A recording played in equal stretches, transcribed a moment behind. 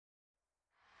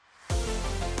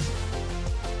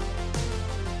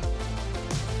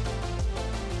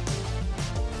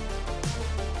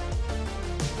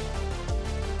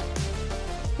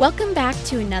Welcome back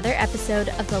to another episode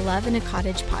of the Love in a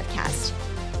Cottage podcast.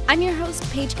 I'm your host,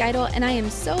 Paige Geidel, and I am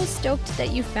so stoked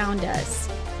that you found us.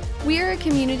 We are a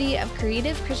community of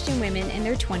creative Christian women in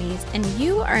their 20s, and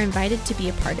you are invited to be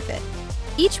a part of it.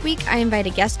 Each week, I invite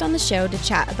a guest on the show to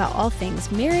chat about all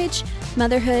things marriage,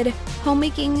 motherhood,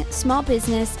 homemaking, small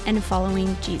business, and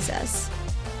following Jesus.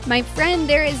 My friend,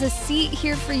 there is a seat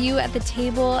here for you at the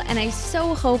table, and I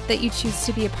so hope that you choose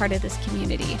to be a part of this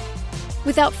community.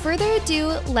 Without further ado,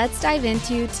 let's dive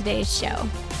into today's show.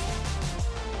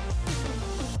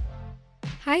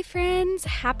 Hi friends,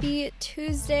 happy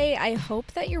Tuesday. I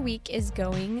hope that your week is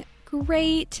going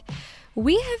great.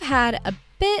 We have had a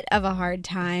bit of a hard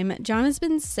time. John has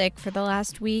been sick for the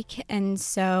last week, and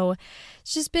so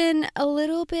it's just been a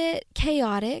little bit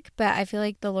chaotic, but I feel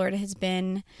like the Lord has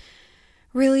been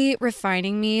really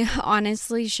refining me,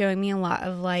 honestly, showing me a lot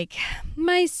of like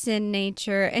my sin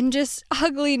nature and just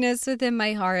ugliness within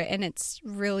my heart. And it's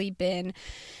really been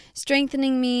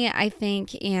strengthening me, I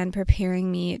think, and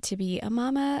preparing me to be a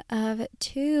mama of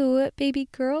 2 baby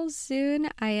girls soon.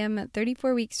 I am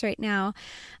 34 weeks right now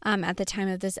at the time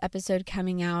of this episode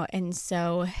coming out. And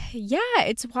so, yeah,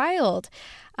 it's wild.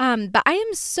 But I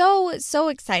am so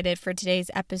excited for today's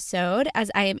episode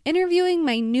as I am interviewing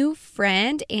my new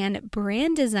friend and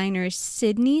brand designer,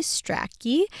 Sydney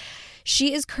Strachey.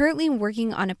 She is currently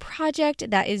working on a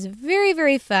project that is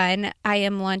very fun. I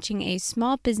am launching a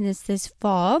small business this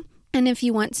fall. And if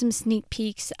you want some sneak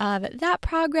peeks of that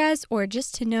progress or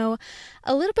just to know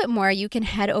a little bit more, you can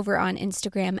head over on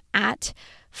Instagram at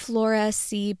Flora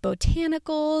C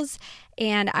Botanicals,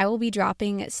 and I will be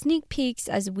dropping sneak peeks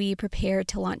as we prepare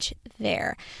to launch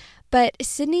there. But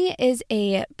Sydney is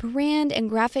a brand and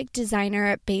graphic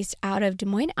designer based out of Des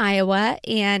Moines, Iowa,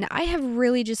 and I have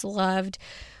really just loved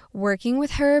working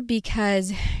with her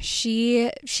because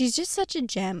she's just such a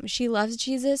gem. She loves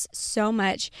Jesus so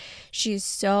much. She's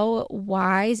so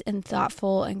wise and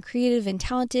thoughtful and creative and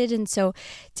talented. And so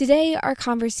today our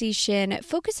conversation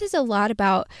focuses a lot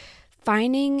about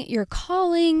finding your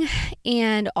calling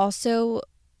and also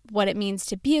what it means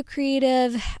to be a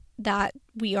creative, that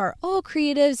we are all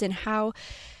creatives, and how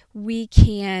we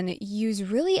can use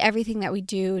really everything that we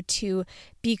do to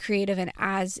be creative and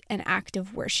as an act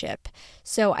of worship.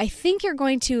 So I think you're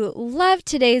going to love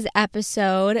today's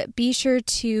episode. Be sure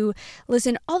to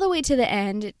listen all the way to the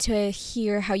end to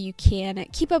hear how you can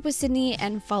keep up with Sydney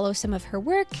and follow some of her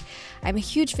work. I'm a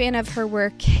huge fan of her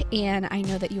work, and I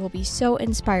know that you will be so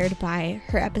inspired by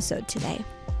her episode today.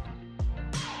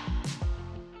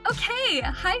 Okay,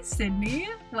 hi Sydney.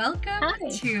 Welcome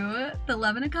to the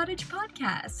Love in a Cottage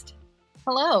podcast.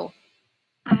 Hello.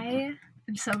 I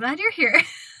am so glad you're here.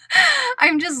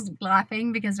 I'm just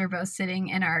laughing because we're both sitting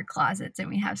in our closets and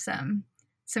we have some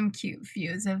cute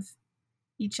views of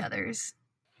each other's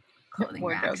clothing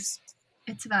racks.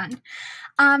 It's fun.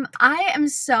 I am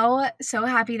so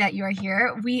happy that you are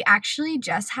here. We actually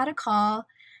just had a call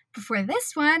before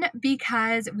this one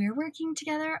because we're working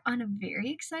together on a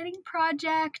very exciting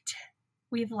project.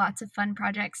 We have lots of fun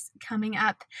projects coming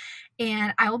up,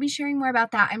 and I will be sharing more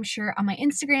about that, I'm sure, on my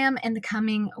Instagram in the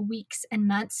coming weeks and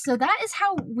months. So that is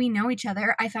how we know each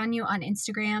other. I found you on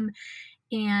Instagram,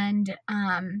 and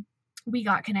we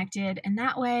got connected in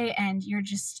that way, and you're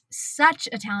just such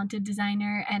a talented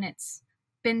designer, and it's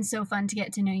been so fun to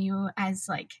get to know you as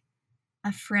like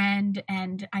a friend,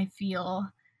 and I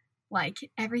feel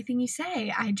like everything you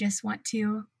say, I just want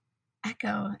to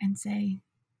echo and say,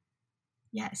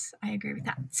 yes, I agree with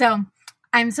that. So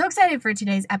I'm so excited for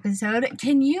today's episode.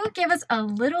 Can you give us a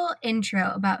little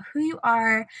intro about who you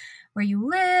are, where you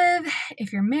live,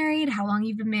 if you're married, how long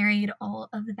you've been married, all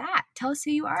of that? Tell us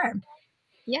who you are.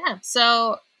 Yeah,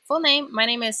 so full name, my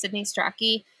name is Sydney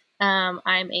Strachey.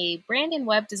 I'm a brand and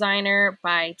web designer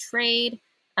by trade.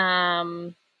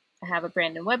 I have a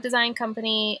brand and web design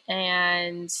company,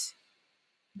 and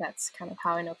that's kind of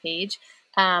how I know Paige.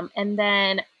 And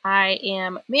then I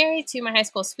am married to my high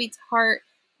school sweetheart.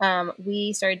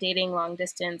 We started dating long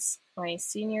distance my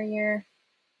senior year.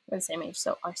 We're the same age,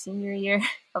 so our senior year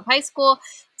of high school.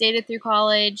 Dated through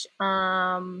college,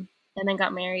 and then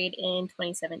got married in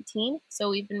 2017. So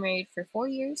we've been married for 4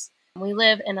 years. We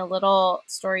live in a little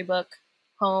storybook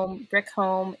home, brick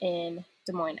home in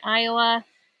Des Moines, Iowa,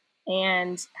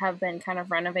 and have been kind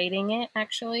of renovating it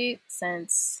actually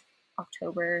since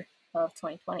October of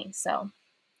 2020. So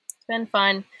it's been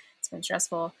fun. It's been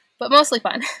stressful, but mostly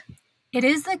fun. It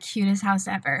is the cutest house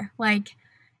ever. Like,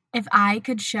 if I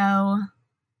could show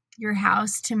your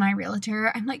house to my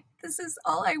realtor, I'm like, this is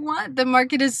all I want. The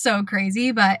market is so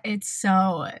crazy, but it's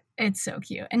so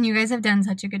cute. And you guys have done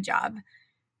such a good job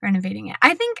renovating it.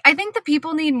 I think the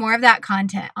people need more of that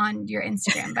content on your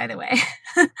Instagram, by the way.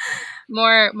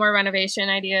 More renovation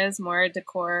ideas, more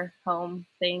decor home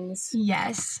things.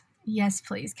 Yes,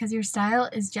 please, because your style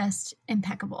is just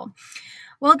impeccable.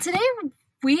 Well, today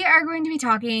we are going to be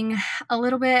talking a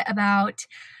little bit about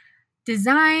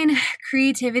design,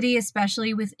 creativity,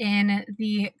 especially within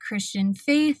the Christian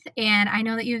faith. And I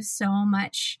know that you have so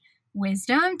much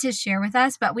wisdom to share with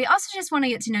us, but we also just want to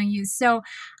get to know you. So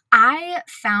I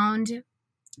found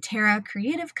Terra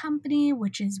Creative Company,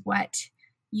 which is what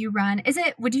you run.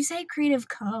 Would you say Creative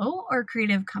Co. or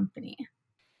Creative Company?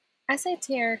 I say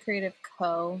Terra Creative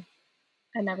Co.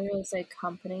 I never really say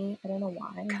company. I don't know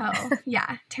why. Co.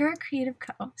 Yeah. Terra Creative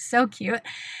Co. So cute.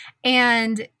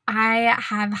 And I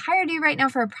have hired you right now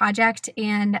for a project,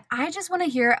 and I just want to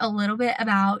hear a little bit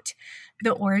about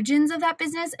the origins of that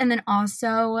business and then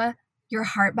also your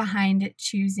heart behind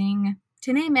choosing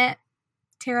to name it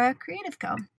Terra Creative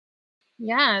Co.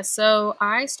 Yeah, so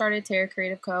I started Terra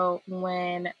Creative Co.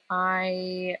 when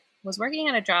I was working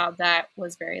at a job that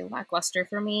was very lackluster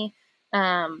for me.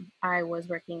 I was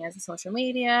working as a social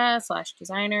media /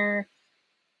 designer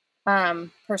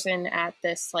person at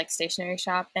this like stationery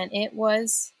shop, and it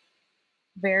was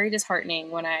very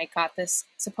disheartening when I got this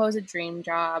supposed dream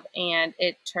job and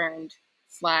it turned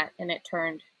flat, and it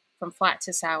turned from flat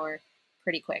to sour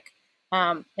pretty quick.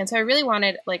 And so I really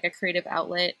wanted like a creative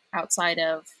outlet outside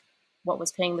of what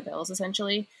was paying the bills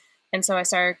essentially. And so I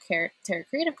started Terra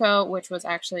Creative Co., which was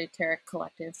actually Terra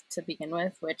Collective to begin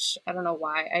with, which I don't know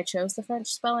why I chose the French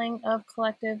spelling of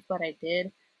collective, but I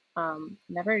did.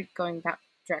 Never going that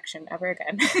direction ever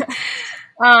again.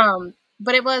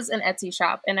 But it was an Etsy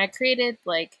shop, and I created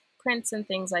like prints and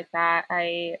things like that.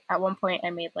 At one point I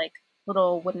made like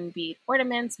little wooden bead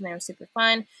ornaments, and they were super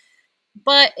fun,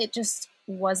 but it just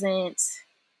wasn't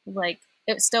like,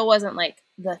 it still wasn't like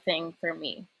the thing for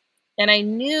me. And I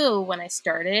knew when I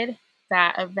started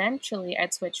that eventually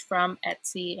I'd switch from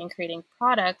Etsy and creating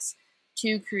products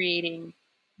to creating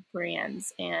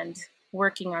brands and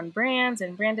working on brands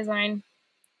and brand design,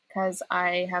 because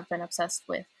I have been obsessed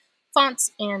with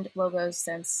fonts and logos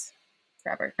since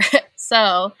forever.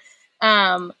 So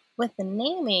with the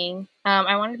naming,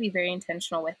 I wanted to be very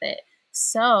intentional with it.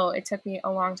 So it took me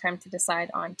a long time to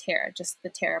decide on Terra, just the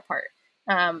Terra part.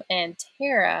 And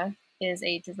Terra is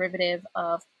a derivative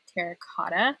of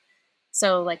terracotta.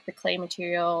 So like the clay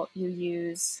material you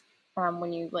use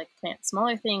when you like plant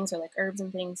smaller things or like herbs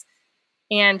and things.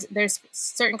 And there's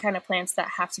certain kind of plants that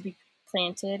have to be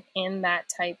planted in that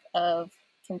type of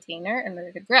container in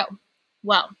order to grow.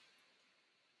 Well,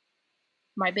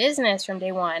 my business from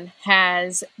day one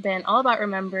has been all about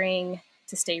remembering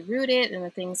to stay rooted in the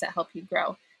things that help you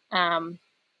grow. And,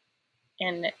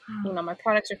 you know, my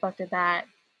products reflected that.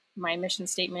 My mission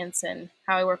statements and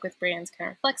how I work with brands kind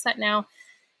of reflects that now.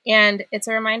 And it's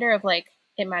a reminder of like,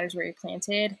 it matters where you're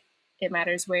planted. It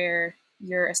matters where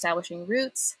you're establishing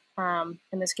roots. And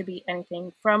this could be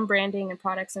anything from branding and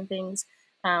products and things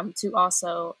to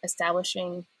also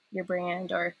establishing your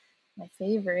brand, or my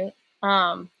favorite.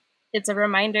 It's a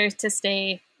reminder to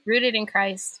stay rooted in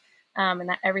Christ, and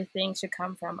that everything should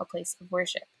come from a place of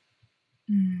worship.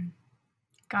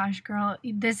 Gosh, girl,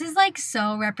 this is like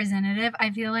so representative,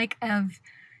 I feel like, of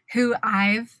who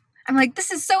I'm like, this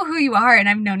is so who you are, and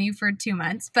I've known you for 2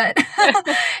 months, but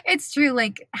it's true,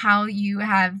 like how you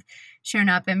have shown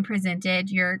up and presented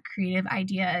your creative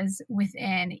ideas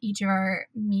within each of our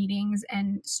meetings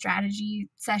and strategy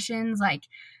sessions. Like,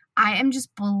 I am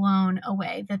just blown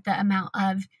away that the amount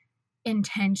of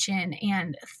intention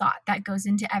and thought that goes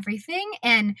into everything.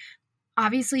 And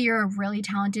obviously you're a really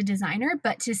talented designer,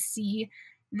 but to see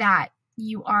that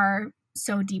you are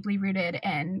so deeply rooted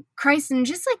in Christ and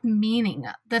just like meaning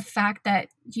the fact that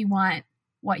you want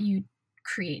what you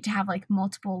create to have like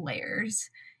multiple layers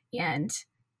and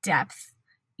depth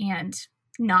and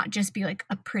not just be like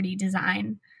a pretty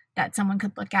design that someone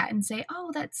could look at and say,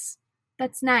 oh, that's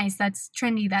nice, that's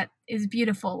trendy, that is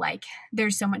beautiful. Like,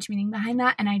 there's so much meaning behind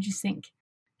that, and I just think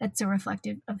that's so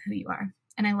reflective of who you are,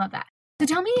 and I love that. So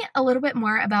tell me a little bit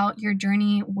more about your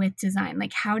journey with design.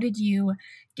 Like, how did you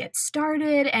get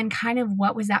started, and kind of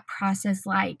what was that process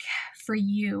like for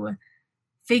you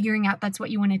figuring out that's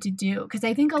what you wanted to do? Because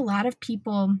I think a lot of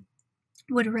people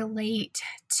would relate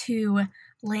to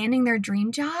landing their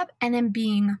dream job and then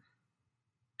being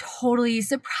totally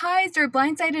surprised or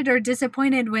blindsided or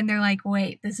disappointed when they're like,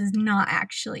 wait, this is not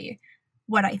actually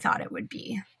what I thought it would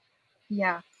be.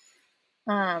 Yeah.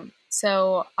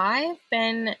 So I've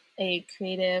been a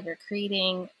creative or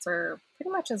creating for pretty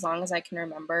much as long as I can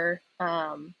remember.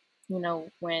 You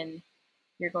know, when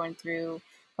you're going through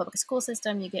public school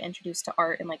system, you get introduced to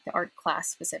art and like the art class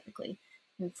specifically.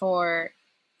 And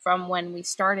from when we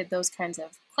started those kinds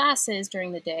of classes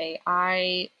during the day,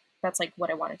 that's like what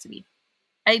I wanted to be.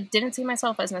 I didn't see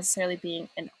myself as necessarily being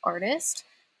an artist.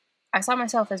 I saw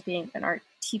myself as being an art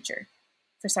teacher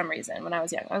for some reason when I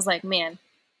was young. I was like, man,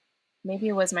 maybe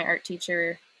it was my art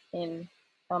teacher in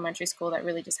elementary school that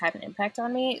really just had an impact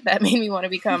on me that made me want to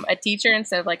become a teacher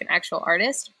instead of like an actual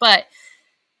artist. But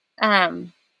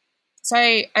so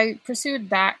I pursued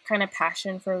that kind of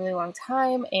passion for a really long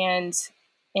time. And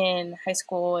in high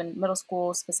school and middle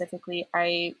school specifically,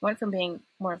 I went from being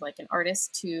more of like an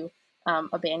artist to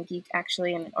a band geek,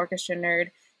 actually, and an orchestra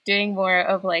nerd, doing more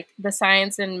of like the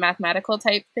science and mathematical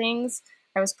type things.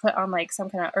 I was put on like some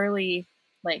kind of early,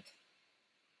 like,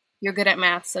 you're good at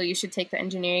math, so you should take the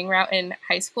engineering route in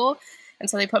high school. And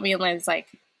so they put me in these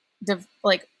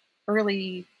like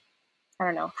early, I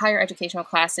don't know, higher educational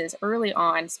classes early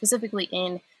on, specifically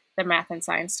in the math and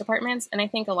science departments. And I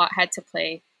think a lot had to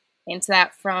play into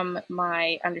that from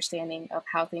my understanding of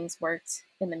how things worked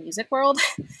in the music world.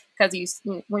 Because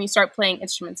when you start playing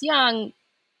instruments young,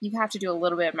 you have to do a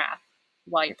little bit of math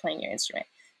while you're playing your instrument.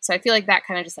 So I feel like that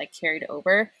kind of just like carried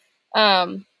over.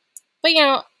 But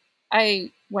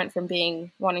I went from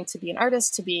wanting to be an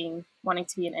artist to wanting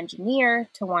to be an engineer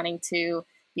to wanting to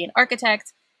be an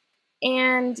architect.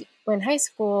 And in high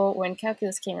school, when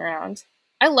calculus came around,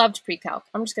 I loved pre-calc.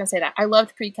 I'm just going to say that. I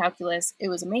loved pre-calculus. It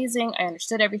was amazing. I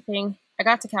understood everything. I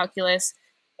got to calculus,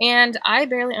 and I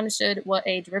barely understood what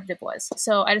a derivative was.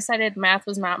 So I decided math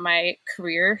was not my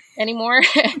career anymore.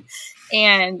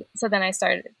 And so then I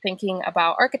started thinking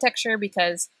about architecture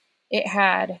because it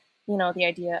had, the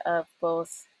idea of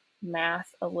both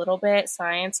math a little bit,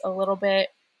 science a little bit,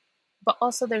 but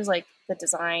also there's like the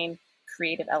design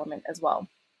creative element as well.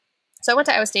 So I went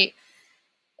to Iowa State,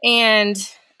 and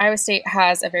Iowa State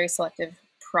has a very selective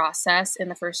process in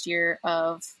the first year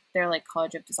of their like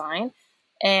College of Design.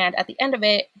 And at the end of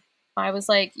it, I was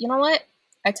like, you know what?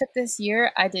 I took this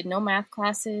year. I did no math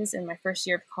classes in my first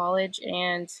year of college,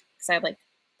 and because I like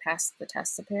passed the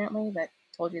tests apparently that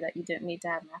told you that you didn't need to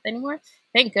have math anymore.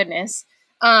 Thank goodness.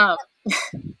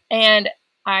 And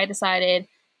I decided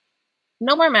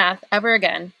no more math ever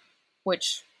again,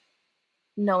 which,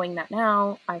 knowing that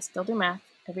now, I still do math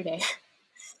every day.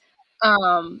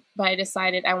 But I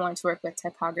decided I wanted to work with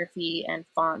typography and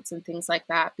fonts and things like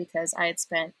that because I had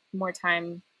spent more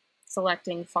time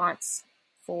selecting fonts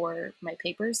for my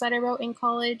papers that I wrote in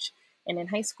college and in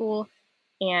high school,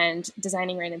 and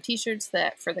designing random t-shirts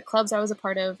that for the clubs I was a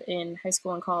part of in high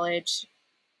school and college.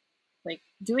 Like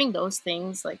doing those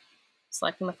things, like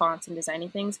selecting the fonts and designing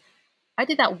things, I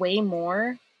did that way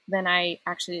more than I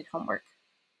actually did homework.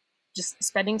 Just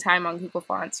spending time on Google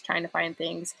Fonts, trying to find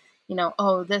things,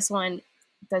 this one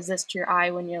does this to your eye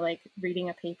when you're like reading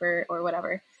a paper or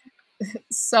whatever.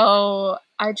 So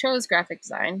I chose graphic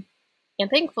design and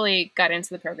thankfully got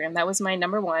into the program. That was my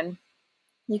number one.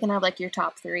 You can have like your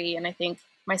top three. And I think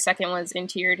my second was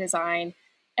interior design.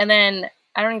 And then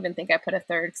I don't even think I put a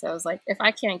third because I was like, if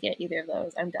I can't get either of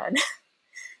those, I'm done.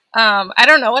 I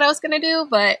don't know what I was going to do,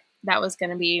 but that was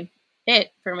going to be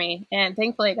it for me. And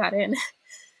thankfully I got in.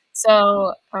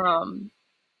 So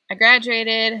I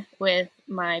graduated with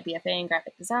my BFA in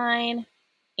graphic design,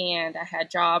 and I had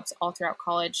jobs all throughout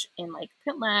college in like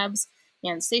print labs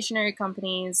and stationery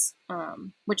companies,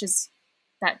 which is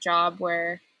that job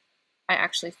where I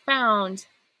actually found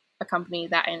a company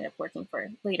that I ended up working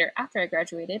for later after I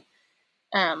graduated.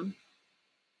 And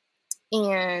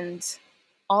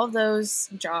all of those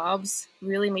jobs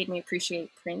really made me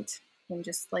appreciate print and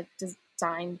just like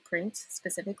design print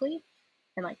specifically,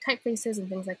 and like typefaces and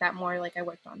things like that more. Like I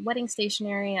worked on wedding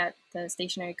stationery at the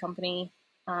stationery company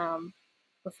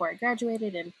before I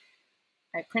graduated, and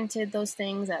I printed those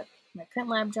things at my print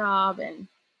lab job, and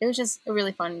it was just a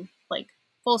really fun, like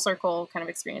full circle kind of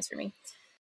experience for me.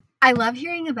 I love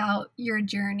hearing about your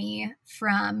journey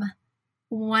from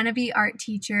wannabe art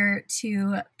teacher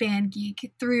to band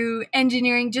geek through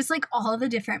engineering, just like all the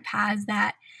different paths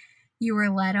that you were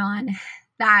led on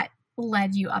that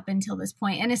led you up until this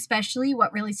point. And especially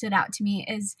what really stood out to me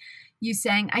is you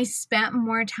saying, I spent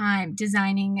more time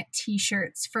designing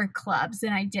t-shirts for clubs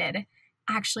than I did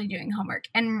actually doing homework.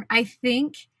 And I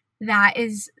think that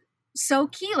is so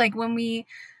key. Like when we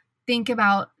think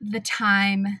about the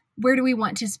time, where do we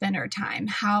want to spend our time?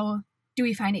 How do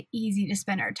we find it easy to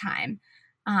spend our time?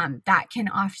 That can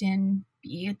often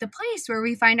be the place where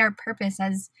we find our purpose,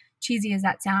 as cheesy as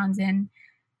that sounds. And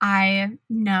I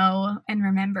know and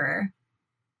remember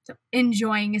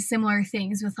enjoying similar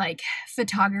things with like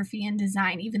photography and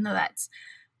design, even though that's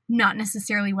not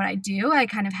necessarily what I do. I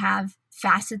kind of have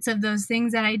facets of those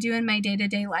things that I do in my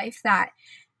day-to-day life that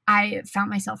I found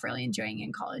myself really enjoying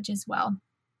in college as well.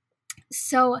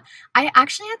 So I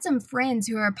actually had some friends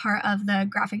who are a part of the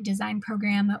graphic design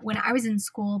program when I was in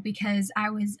school because I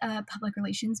was a public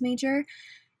relations major.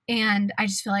 And I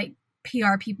just feel like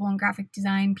PR people and graphic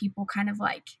design people kind of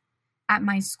like at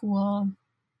my school,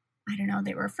 I don't know,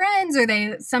 they were friends or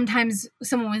they sometimes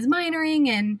someone was minoring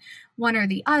in one or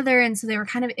the other. And so they were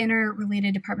kind of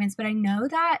interrelated departments. But I know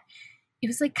that it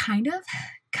was like kind of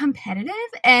competitive.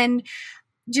 And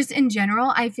just in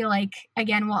general, I feel like,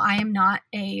 again, while I am not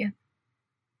a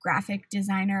graphic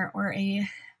designer or a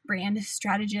brand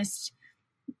strategist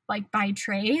like by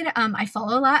trade, I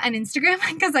follow a lot on Instagram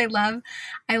because I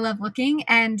love looking,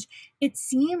 and it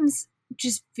seems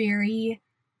just very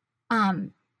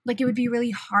like it would be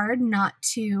really hard not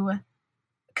to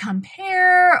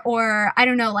compare, or I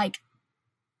don't know, like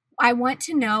I want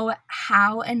to know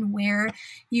how and where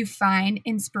you find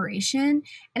inspiration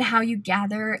and how you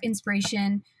gather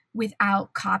inspiration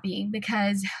without copying,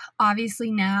 because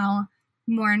obviously now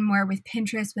more and more with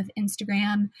Pinterest, with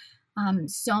Instagram,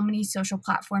 so many social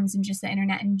platforms and just the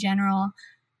internet in general,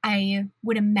 I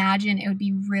would imagine it would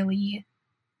be really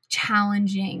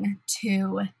challenging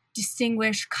to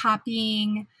distinguish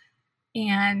copying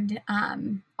and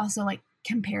also like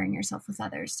comparing yourself with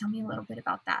others. Tell me a little bit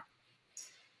about that.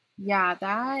 Yeah,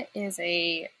 that is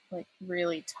a like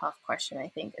really tough question, I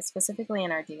think, specifically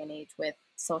in our day and age with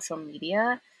social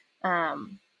media.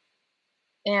 Um,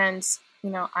 and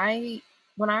I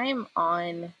when I'm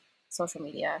on social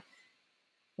media,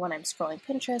 when I'm scrolling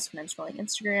Pinterest, when I'm scrolling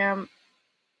Instagram,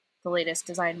 the latest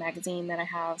design magazine that I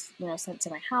have, sent to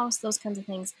my house, those kinds of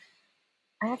things,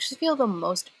 I actually feel the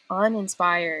most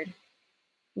uninspired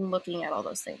looking at all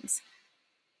those things.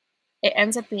 It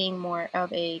ends up being more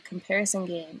of a comparison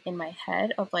game in my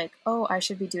head of like, oh, I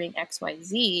should be doing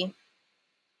XYZ.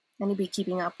 I need to be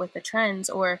keeping up with the trends,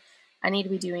 or I need to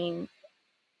be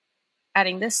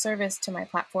adding this service to my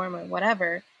platform or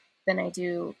whatever, than I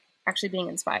do actually being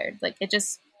inspired. Like it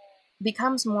just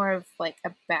becomes more of like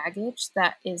a baggage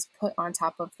that is put on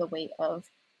top of the weight of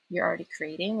you're already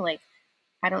creating. Like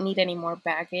I don't need any more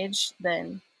baggage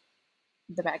than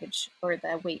the baggage or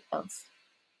the weight of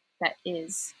that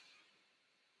is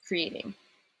creating.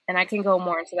 And I can go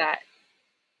more into that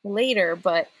later,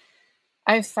 but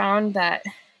I've found that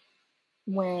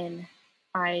when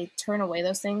I turn away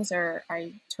those things or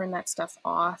I turn that stuff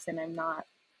off and I'm not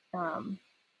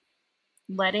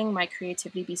letting my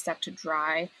creativity be sucked to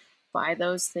dry by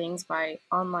those things, by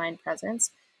online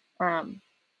presence, I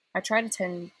tend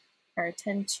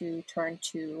to turn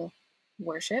to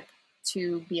worship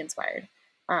to be inspired.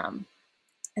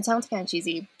 It sounds kind of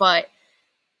cheesy, but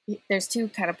there's two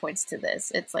kind of points to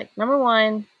this. It's like, number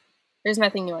one, there's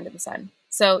nothing new under the sun.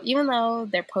 So even though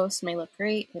their posts may look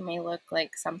great, it may look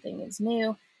like something is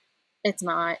new, it's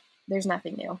not. There's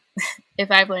nothing new.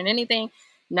 If I've learned anything,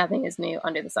 nothing is new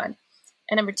under the sun.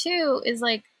 And number two is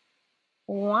like,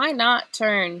 why not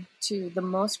turn to the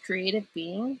most creative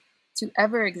being to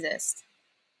ever exist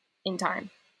in time,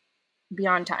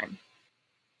 beyond time?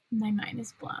 My mind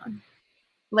is blown.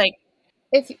 Like,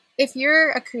 if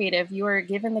you're a creative, you are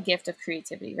given the gift of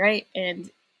creativity, right? And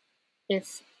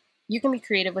if you can be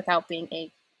creative without being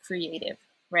a creative,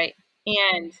 right?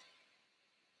 And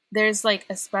there's like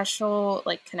a special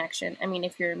like connection. I mean,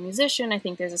 if you're a musician, I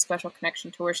think there's a special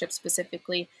connection to worship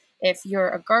specifically. If you're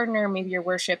a gardener, maybe your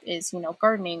worship is,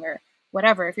 gardening or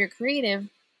whatever. If you're creative,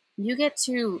 you get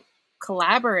to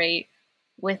collaborate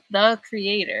with the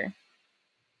creator.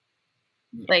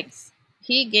 Yes. Like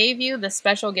he gave you the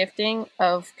special gifting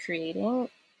of creating,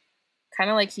 kind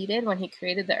of like he did when he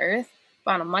created the earth,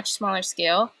 but on a much smaller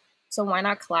scale. So why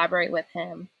not collaborate with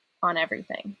him on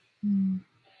everything?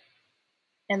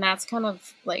 And that's kind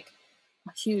of like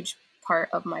a huge part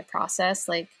of my process.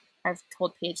 Like I've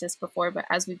told Paige this before, but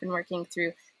as we've been working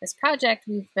through this project,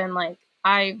 we've been like,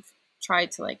 I've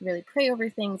tried to like really pray over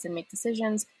things and make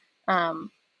decisions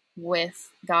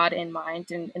with God in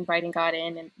mind and inviting God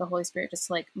in and the Holy Spirit just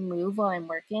to like move while I'm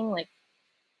working. Like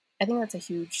I think that's a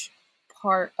huge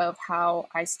part of how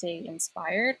I stay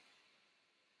inspired.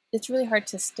 It's really hard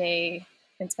to stay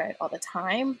inspired all the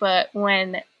time, but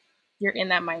when you're in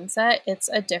that mindset, it's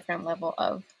a different level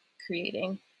of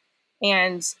creating.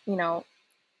 And,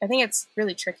 I think it's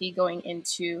really tricky going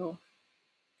into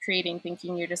creating,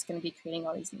 thinking you're just going to be creating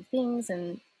all these new things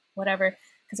and whatever,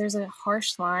 because there's a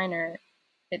harsh line, or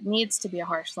it needs to be a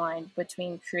harsh line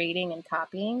between creating and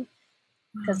copying,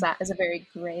 because that is a very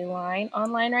gray line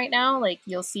online right now. Like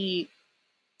you'll see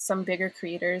some bigger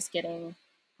creators getting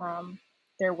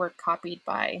their work copied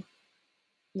by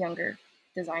younger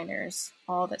designers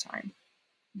all the time.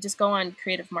 just go on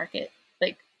Creative Market.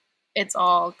 Like, it's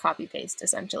all copy paste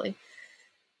essentially.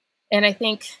 And I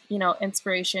think,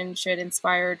 inspiration should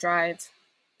inspire, drive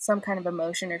some kind of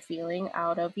emotion or feeling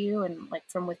out of you and like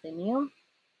from within you.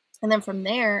 And then from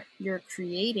there, your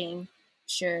creating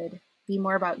should be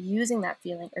more about using that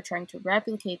feeling or trying to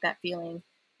replicate that feeling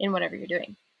in whatever you're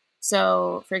doing.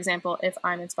 So, for example, if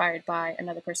I'm inspired by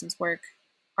another person's work,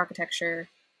 architecture,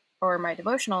 or my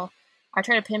devotional, I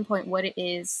try to pinpoint what it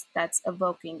is that's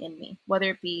evoking in me,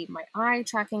 whether it be my eye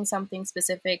tracking something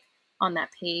specific on that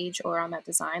page or on that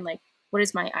design. Like, what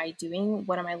is my eye doing?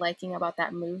 What am I liking about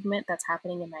that movement that's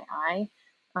happening in my eye?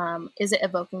 Is it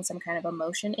evoking some kind of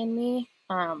emotion in me?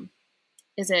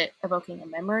 Is it evoking a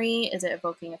memory? Is it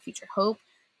evoking a future hope?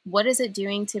 What is it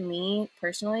doing to me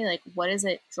personally? Like, what is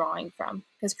it drawing from?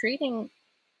 Because creating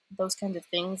those kinds of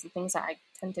things, the things that I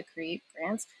tend to create,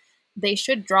 grants, they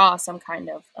should draw some kind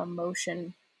of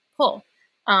emotion pull.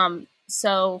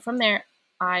 So from there,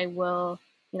 I will,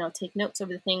 take notes of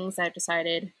the things that I've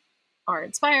decided are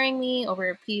inspiring me over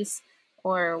a piece,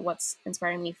 or what's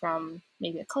inspiring me from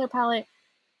maybe a color palette.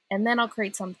 And then I'll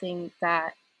create something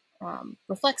that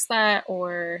reflects that,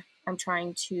 or I'm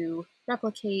trying to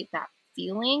replicate that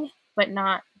feeling, but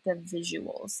not the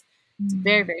visuals. It's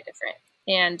very, very different.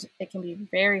 And it can be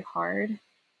very hard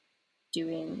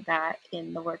doing that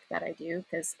in the work that I do.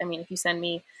 Because, if you send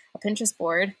me a Pinterest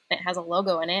board that has a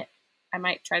logo in it, I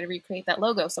might try to recreate that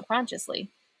logo subconsciously.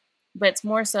 But it's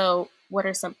more so, what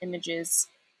are some images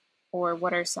or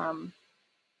what are some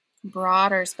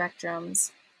broader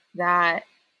spectrums that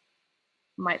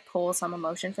might pull some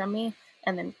emotion from me,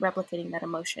 and then replicating that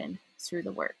emotion through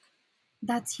the work.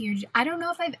 That's huge. I don't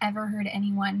know if I've ever heard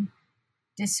anyone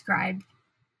describe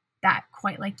that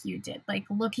quite like you did. Like,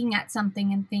 looking at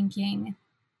something and thinking,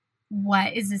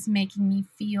 what is this making me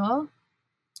feel?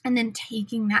 And then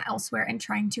taking that elsewhere and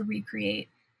trying to recreate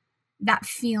that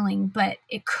feeling, but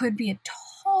it could be a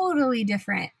totally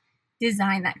different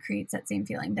design that creates that same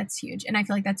feeling. That's huge. And I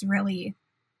feel like that's really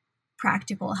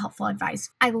practical, helpful advice.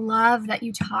 I love that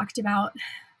you talked about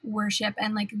worship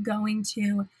and like going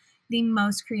to the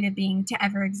most creative being to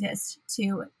ever exist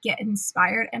to get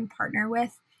inspired and partner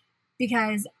with,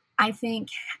 because I think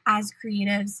as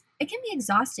creatives, it can be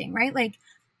exhausting, right? Like,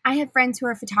 I have friends who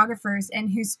are photographers and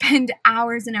who spend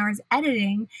hours and hours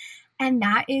editing, and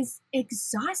that is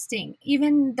exhausting.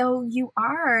 Even though you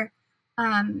are,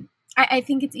 I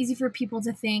think it's easy for people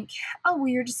to think, oh, well,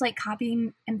 you're just like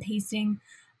copying and pasting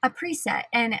a preset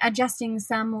and adjusting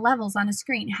some levels on a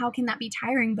screen. How can that be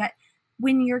tiring? But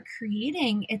when you're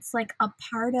creating, it's like a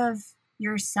part of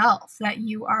yourself that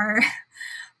you are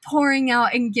pouring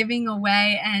out and giving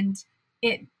away, and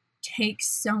it takes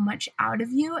so much out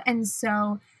of you. And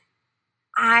so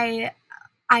I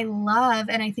love,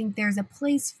 and I think there's a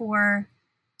place for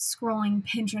scrolling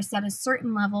Pinterest at a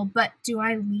certain level, but do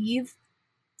I leave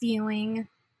feeling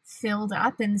filled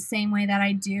up in the same way that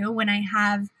I do when I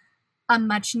have a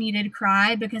much needed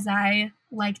cry, because I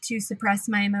like to suppress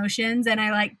my emotions and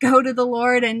I like go to the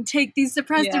Lord and take these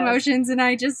suppressed emotions, and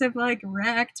I just am like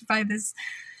wrecked by this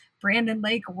Brandon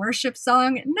Lake worship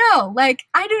song? No, like,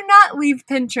 I do not leave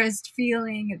Pinterest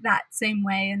feeling that same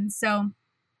way. And so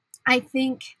I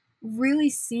think really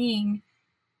seeing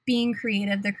being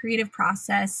creative, the creative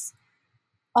process,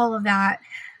 all of that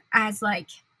as like,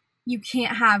 you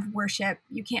can't have worship,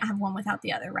 you can't have one without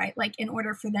the other, right? Like, in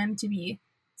order for them to be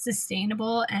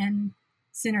sustainable and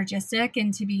synergistic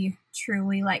and to be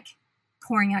truly like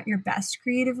pouring out your best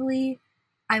creatively,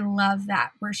 I love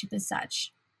that worship is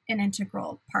such an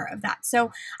integral part of that.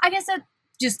 So I guess that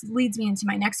just leads me into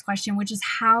my next question, which is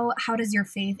how does your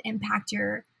faith impact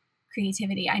your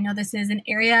creativity? I know this is an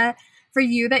area for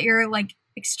you that you're like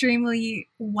extremely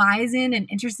wise in and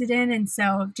interested in, and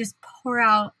so just pour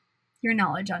out your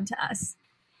knowledge onto us.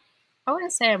 I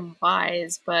wouldn't say I'm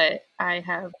wise, but I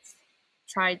have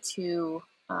tried to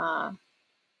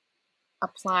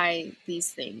apply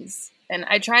these things, and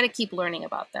I try to keep learning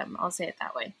about them. I'll say it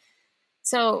that way.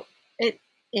 So it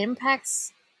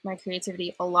impacts my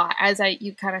creativity a lot, as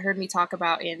you kind of heard me talk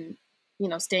about in,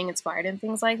 staying inspired and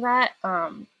things like that.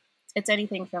 It's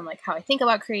anything from like how I think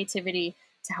about creativity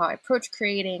to how I approach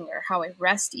creating or how I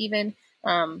rest even.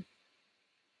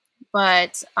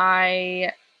 But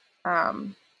I,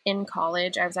 in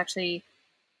college, I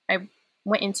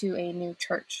went into a new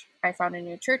church. I found a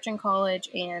new church in college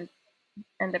and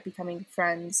ended up becoming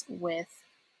friends with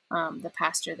the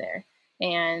pastor there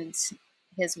and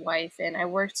his wife. And I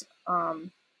worked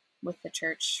with the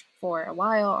church for a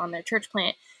while on their church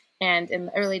plant. And in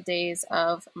the early days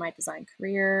of my design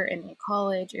career and in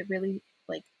college, it really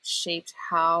like shaped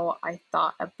how I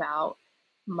thought about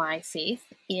my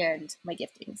faith and my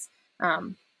giftings.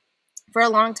 For a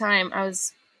long time, I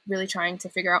was really trying to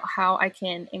figure out how I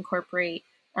can incorporate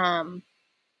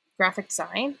graphic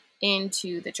design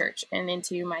into the church and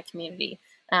into my community.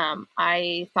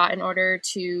 I thought in order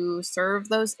to serve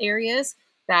those areas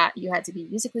that you had to be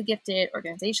musically gifted,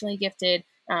 organizationally gifted,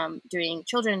 doing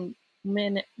children,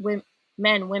 men,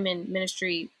 women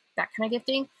ministry, that kind of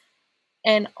gifting.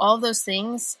 And all those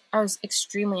things I was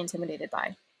extremely intimidated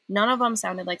by. None of them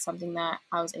sounded like something that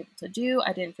I was able to do.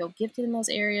 I didn't feel gifted in those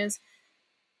areas.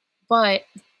 But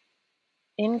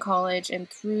in college and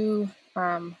through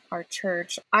our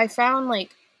church, I found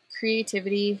like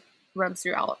creativity runs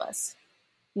through all of us.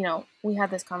 You know, we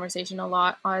had this conversation a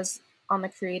lot as on the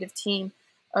creative team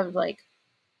of like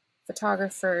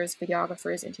photographers,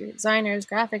 videographers, interior designers,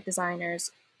 graphic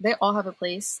designers. They all have a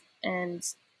place and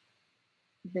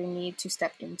they need to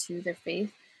step into their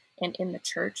faith and in the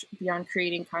church beyond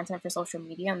creating content for social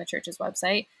media on the church's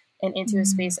website and into a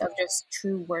space of just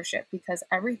true worship, because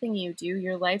everything you do,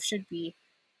 your life should be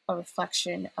a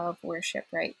reflection of worship,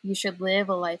 right? You should live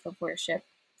a life of worship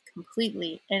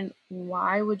completely. And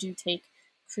why would you take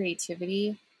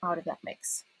creativity out of that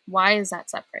mix? Why is that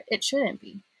separate? It shouldn't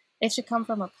be. It should come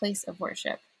from a place of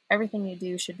worship. Everything you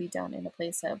do should be done in a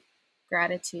place of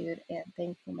gratitude and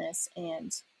thankfulness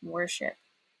and worship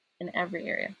in every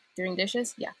area. Doing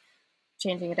dishes, yeah.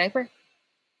 Changing a diaper,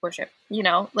 worship. You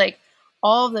know, like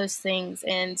all of those things.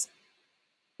 And,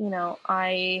 you know,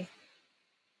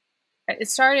 it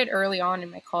started early on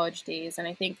in my college days. And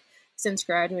I think since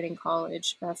graduating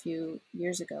college a few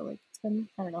years ago, like it's been,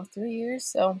 I don't know, 3 years.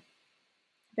 So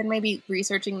I've been maybe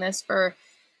researching this for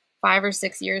 5 or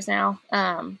 6 years now.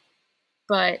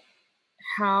 But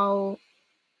how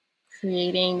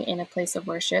creating in a place of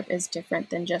worship is different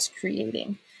than just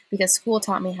creating, because school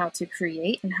taught me how to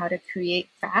create and how to create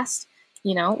fast.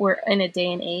 You know, we're in a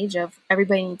day and age of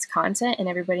everybody needs content and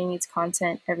everybody needs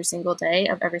content every single day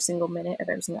of every single minute of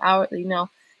every single hour. You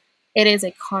know, it is a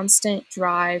constant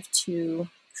drive to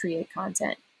create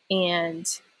content, and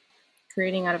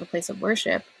creating out of a place of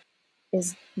worship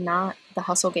is not the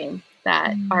hustle game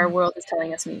that our world is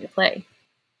telling us we need to play.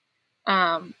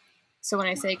 So when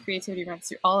I say creativity runs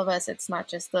through all of us, it's not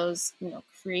just those, you know,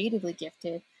 creatively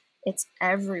gifted, it's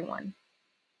everyone.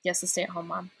 Yes, the stay-at-home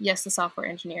mom. Yes, the software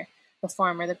engineer, the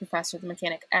farmer, the professor, the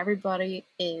mechanic. Everybody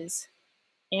is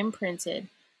imprinted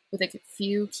with a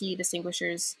few key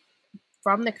distinguishers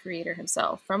from the creator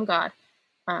himself, from God,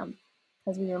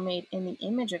 because we were made in the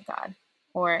image of God,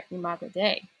 or imago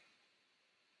Dei.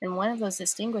 And one of those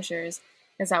distinguishers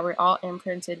is that we're all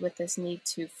imprinted with this need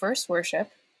to first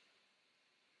worship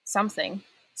something.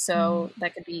 So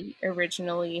that could be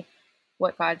originally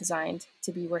what God designed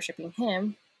to be worshiping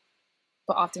him,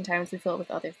 but oftentimes we fill it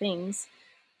with other things.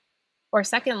 Or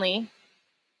secondly,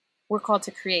 we're called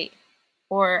to create,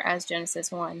 or as Genesis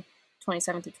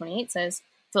 1:27-28 says,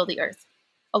 fill the earth.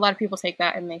 A lot of people take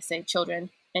that and they say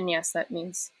children, and yes, that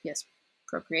means, yes,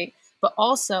 procreate, but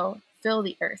also fill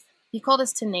the earth. He called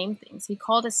us to name things. He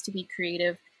called us to be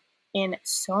creative in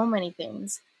so many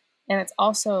things. And it's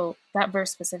also, that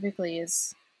verse specifically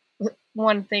is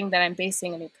one thing that I'm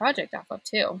basing a new project off of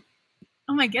too.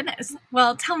 Oh my goodness.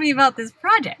 Well, tell me about this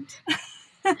project.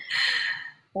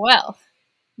 Well,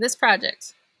 this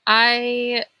project,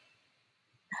 I've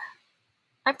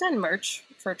done merch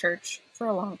for church for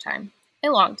a long time.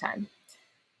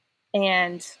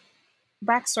 And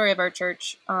backstory of our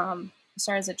church, I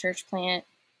started as a church plant.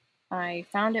 I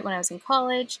found it when I was in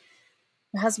college.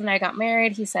 My husband and I got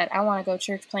married. He said, I want to go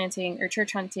church planting or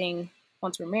church hunting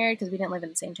once we're married, because we didn't live in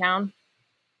the same town.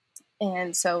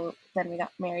 And so then we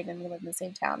got married and we lived in the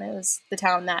same town. It was the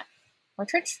town that our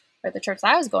church, or the church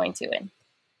that I was going to in.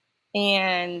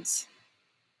 And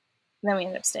then we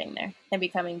ended up staying there and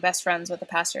becoming best friends with the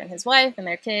pastor and his wife and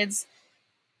their kids.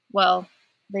 Well,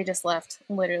 they just left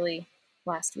literally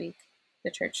last week,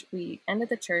 the church. We ended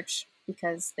the church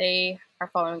because they are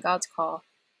following God's call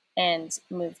and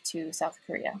moved to South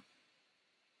Korea.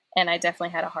 And I definitely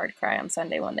had a hard cry on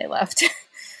Sunday when they left.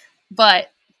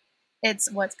 But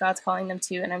it's what God's calling them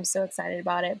to, and I'm so excited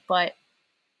about it. But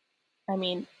I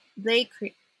mean, they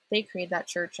created that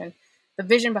church, and the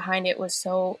vision behind it was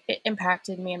it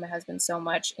impacted me and my husband so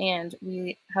much, and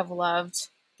we have loved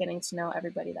getting to know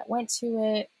everybody that went to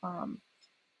it.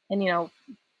 And, you know,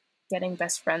 getting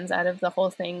best friends out of the whole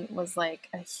thing was like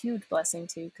a huge blessing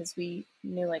too, because we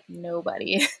knew like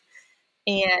nobody.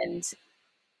 And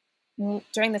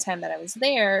during the time that I was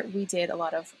there, we did a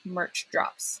lot of merch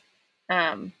drops.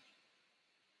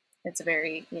 It's a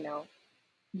very, you know,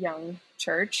 young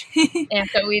church. And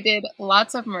so we did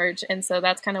lots of merch. And so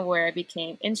that's kind of where I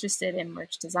became interested in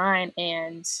merch design.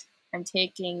 And I'm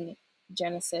taking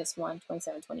Genesis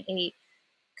 1:27-28,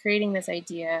 creating this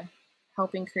idea,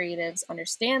 helping creatives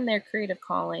understand their creative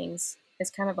callings is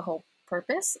kind of the whole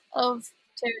purpose of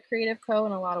Terra Creative Co.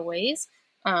 in a lot of ways.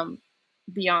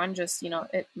 Beyond just,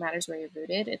 it matters where you're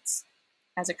rooted. It's,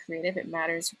 as a creative, it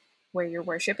matters where you're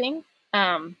worshiping.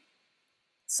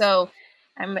 So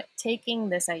I'm taking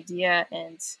this idea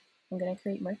and I'm going to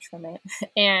create merch from it.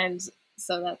 And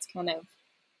so that's kind of,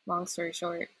 long story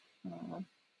short,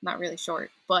 not really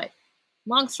short, but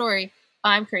long story,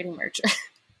 I'm creating merch.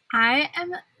 I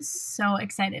am so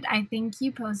excited. I think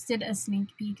you posted a sneak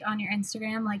peek on your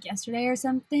Instagram like yesterday or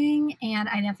something, and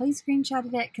I definitely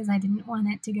screenshotted it because I didn't want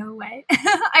it to go away.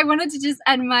 I wanted to just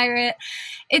admire it.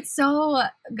 It's so,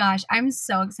 gosh, I'm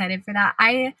so excited for that.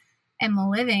 I am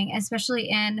living, especially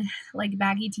in like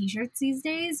baggy t-shirts these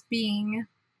days, being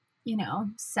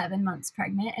 7 months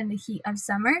pregnant in the heat of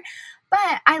summer.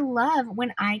 But I love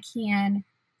when I can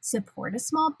support a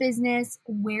small business,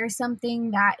 wear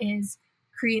something that is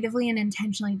creatively and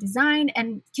intentionally designed,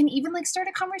 and can even like start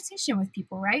a conversation with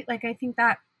people, right? Like, I think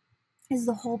that is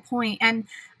the whole point. And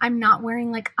I'm not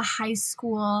wearing like a high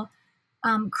school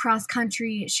cross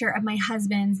country shirt of my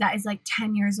husband's that is like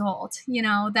 10 years old.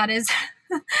 That is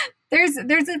there's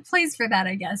a place for that,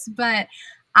 I guess. But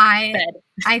I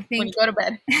think when you go to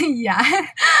bed. Yeah.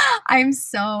 I'm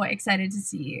so excited to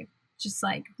see just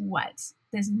like what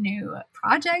this new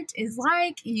project is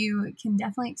like. You can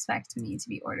definitely expect me to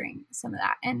be ordering some of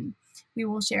that. And we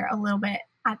will share a little bit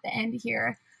at the end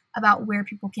here about where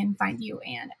people can find you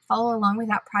and follow along with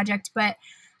that project. But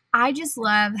I just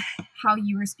love how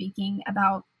you were speaking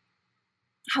about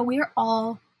how we are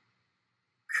all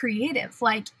creative.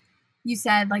 Like you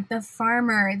said, like the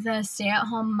farmer, the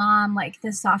stay-at-home mom, like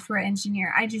the software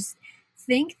engineer. I just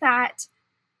think that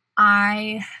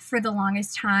I, for the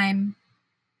longest time,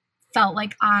 felt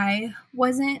like I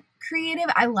wasn't creative.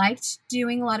 I liked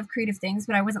doing a lot of creative things,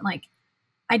 but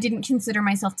I didn't consider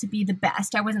myself to be the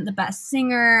best. I wasn't the best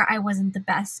singer. I wasn't the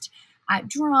best at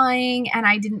drawing, and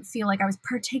I didn't feel like I was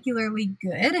particularly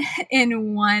good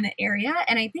in one area.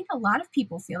 And I think a lot of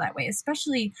people feel that way,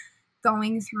 especially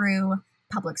going through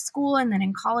public school and then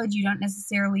in college. You don't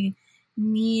necessarily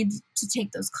need to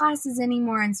take those classes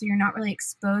anymore, and so you're not really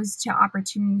exposed to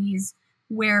opportunities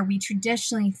where we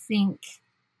traditionally think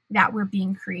that we're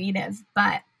being creative.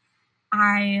 But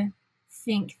I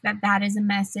think that is a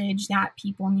message that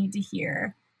people need to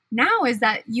hear now, is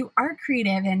that you are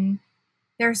creative, and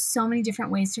there's so many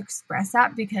different ways to express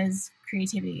that, because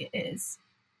creativity is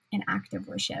an act of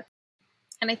worship.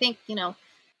 And I think,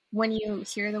 when you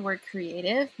hear the word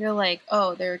creative, you're like,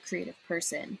 oh, they're a creative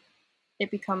person. It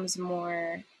becomes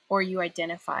more, or you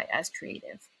identify as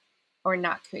creative or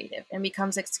not creative, and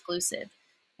becomes exclusive.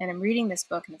 And I'm reading this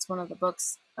book, and it's one of the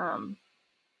books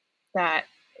that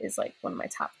is like one of my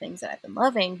top things that I've been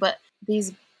loving. But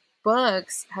these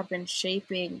books have been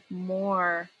shaping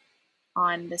more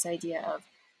on this idea of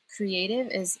creative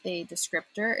is a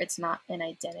descriptor. It's not an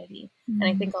identity. Mm-hmm. And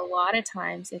I think a lot of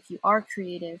times, if you are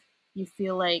creative, you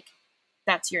feel like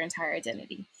that's your entire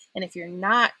identity. And if you're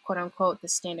not, quote unquote, the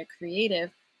standard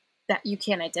creative, that you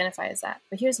can't identify as that.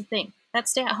 But here's the thing. That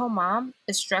stay-at-home mom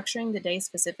is structuring the day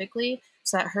specifically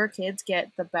so that her kids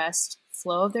get the best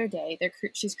flow of their day.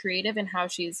 She's creative in how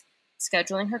she's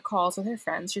scheduling her calls with her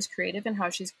friends. She's creative in how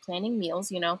she's planning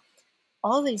meals,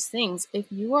 all these things.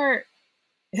 If you are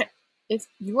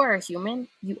a human,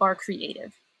 you are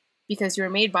creative because you're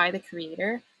made by the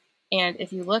creator. And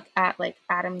if you look at like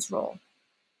Adam's role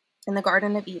in the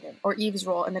Garden of Eden, or Eve's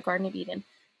role in the Garden of Eden,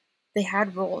 they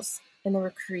had roles, and they were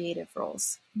creative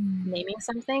roles. Naming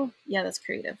something, yeah, that's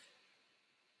creative.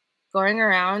 Going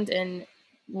around and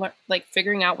like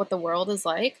figuring out what the world is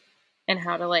like and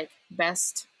how to like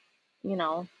best,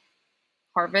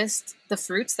 harvest the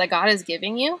fruits that God is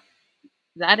giving you,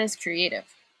 that is creative.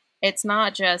 It's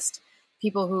not just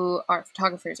people who are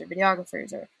photographers or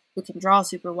videographers or who can draw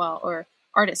super well or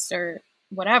artists or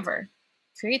whatever.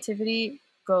 Creativity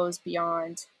goes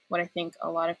beyond what I think a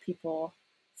lot of people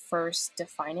first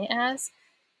define it as.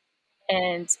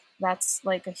 And that's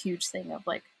like a huge thing of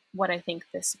like what I think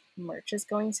this merch is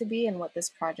going to be and what this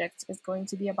project is going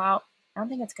to be about. I don't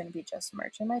think it's going to be just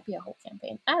merch. It might be a whole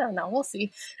campaign. I don't know. We'll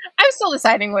see. I'm still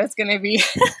deciding what it's going to be.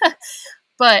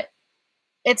 But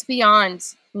it's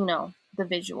beyond, the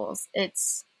visuals.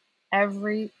 It's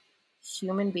every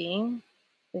human being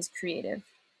is creative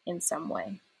in some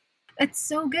way. It's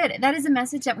so good. That is a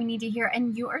message that we need to hear.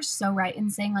 And you are so right in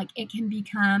saying like it can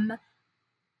become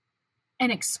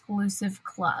an exclusive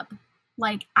club.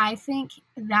 Like, I think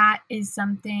that is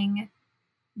something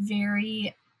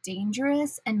very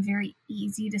dangerous and very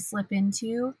easy to slip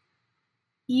into,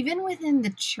 even within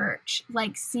the church.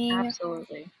 Like, seeing,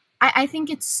 Absolutely. I think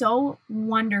it's so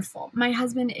wonderful. My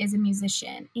husband is a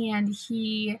musician, and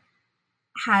he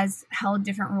has held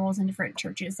different roles in different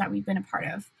churches that we've been a part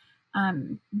of,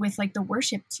 with like the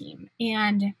worship team.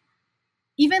 And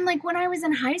even like when I was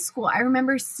in high school, I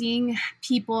remember seeing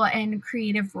people in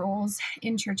creative roles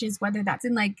in churches, whether that's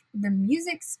in like the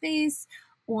music space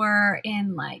or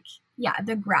in like, yeah,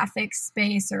 the graphics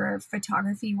space or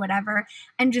photography, whatever,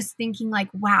 and just thinking like,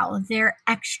 wow, they're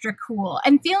extra cool,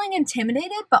 and feeling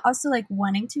intimidated, but also like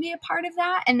wanting to be a part of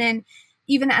that. And then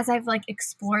even as I've like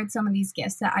explored some of these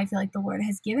gifts that I feel like the Lord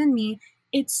has given me,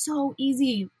 it's so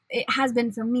easy. It has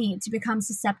been for me to become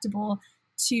susceptible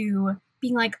to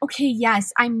being like, okay,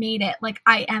 yes, I made it. Like,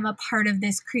 I am a part of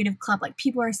this creative club. Like,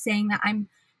 people are saying that I'm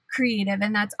creative,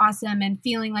 and that's awesome, and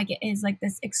feeling like it is like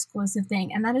this exclusive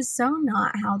thing. And that is so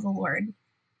not how the Lord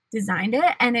designed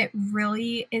it. And it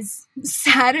really is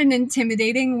sad and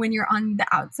intimidating when you're on the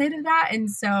outside of that.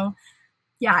 And so,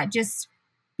 yeah, just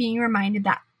being reminded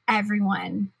that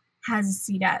everyone has a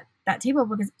seat at that table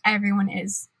because everyone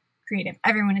is creative.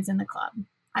 Everyone is in the club.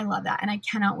 I love that. And I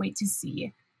cannot wait to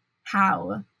see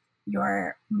how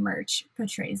your merch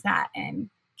portrays that and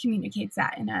communicates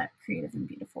that in a creative and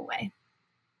beautiful way.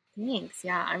 Thanks.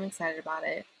 Yeah, I'm excited about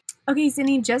it. Okay,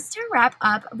 Sydney, just to wrap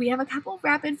up, we have a couple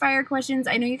rapid fire questions.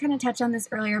 I know you kind of touched on this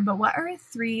earlier, but what are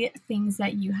 3 things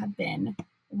that you have been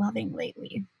loving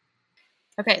lately?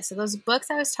 Okay, so those books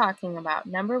I was talking about,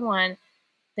 number 1,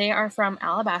 they are from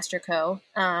Alabaster Co.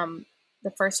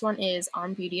 The first one is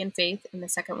On Beauty and Faith, and the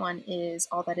second one is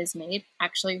All That Is Made.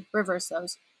 Actually, reverse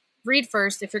those. Read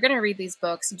first. If you're going to read these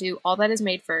books, do All That Is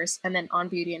Made first, and then On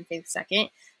Beauty and Faith second.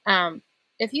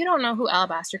 If you don't know who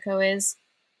Alabaster Co. is,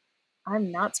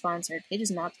 I'm not sponsored. Paige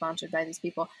is not sponsored by these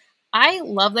people. I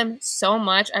love them so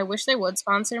much. I wish they would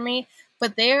sponsor me,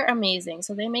 but they're amazing.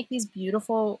 So they make these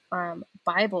beautiful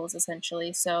Bibles,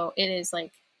 essentially. So it is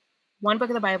like one book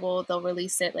of the Bible. They'll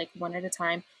release it like one at a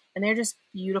time, and they're just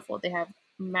beautiful. They have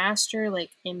master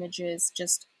like images.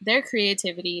 Just their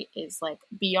creativity is like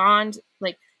beyond.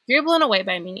 Like, you're blown away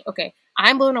by me. Okay,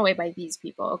 I'm blown away by these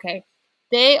people. Okay,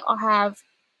 they have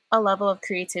a level of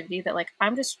creativity that like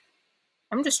I'm just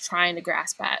trying to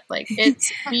grasp at. Like,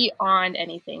 it's beyond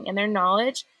anything, and their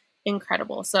knowledge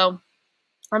incredible. So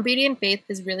On Beauty and Faith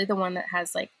is really the one that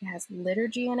has like, it has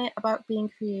liturgy in it about being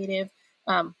creative.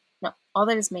 No, All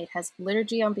That Is Made has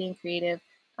liturgy on being creative.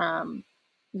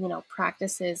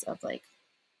 Practices of like,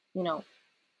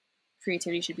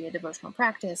 creativity should be a devotional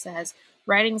practice. It has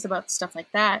writings about stuff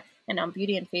like that. And On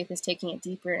Beauty and Faith is taking it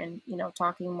deeper and,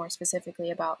 talking more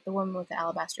specifically about the woman with the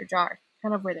alabaster jar,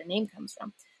 kind of where their name comes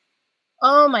from.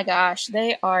 Oh my gosh,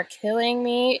 they are killing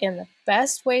me in the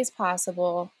best ways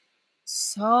possible.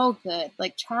 So good.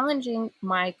 Like, challenging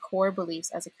my core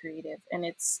beliefs as a creative. And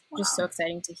it's just so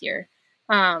exciting to hear.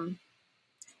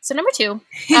 So number 2,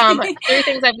 3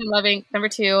 things I've been loving. Number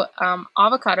 2,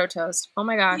 avocado toast. Oh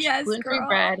my gosh. Yes, gluten-free girl.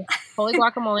 bread, holy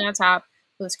guacamole on top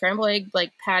with a scrambled egg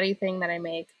like patty thing that I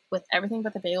make with everything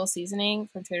but the bagel seasoning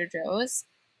from Trader Joe's.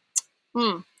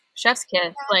 Chef's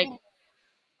kiss. Like,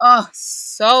 oh,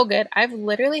 so good. I've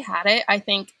literally had it, I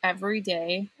think, every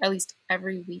day, at least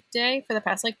every weekday for the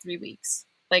past like 3 weeks.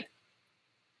 Like,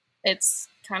 it's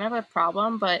kind of a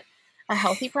problem, but a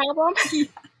healthy problem.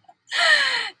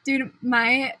 Dude,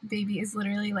 my baby is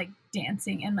literally like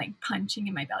dancing and like punching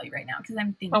in my belly right now because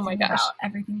I'm thinking about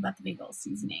everything but the bagel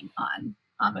seasoning on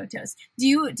avo toast. Do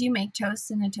you make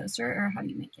toast in a toaster, or how do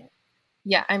you make it?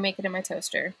 Yeah, I make it in my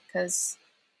toaster because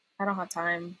I don't have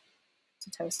time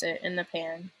to toast it in the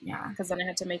pan. Yeah. Because then I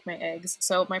have to make my eggs.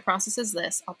 So my process is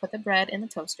this. I'll put the bread in the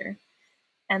toaster,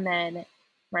 and then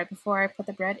right before I put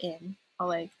the bread in, I'll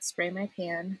like spray my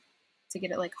pan to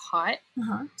get it like hot.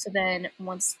 So then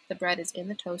once the bread is in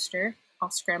the toaster, I'll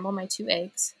scramble my 2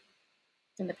 eggs,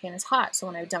 and the pan is hot. So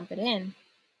when I dump it in,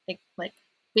 it like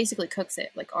basically cooks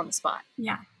it like on the spot.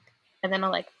 Yeah. And then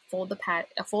I'll like fold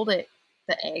the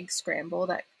egg scramble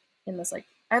that in this like,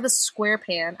 I have a square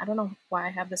pan. I don't know why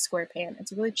I have this square pan.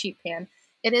 It's a really cheap pan.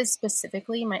 It is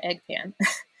specifically my egg pan.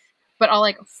 But I'll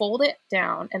like fold it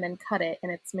down and then cut it,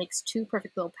 and it makes 2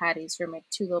 perfect little patties for my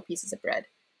 2 little pieces of bread.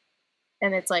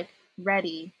 And it's like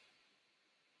ready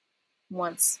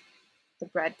once the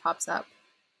bread pops up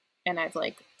and I've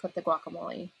like put the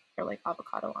guacamole or like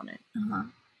avocado on it.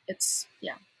 It's,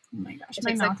 yeah. Oh my gosh. It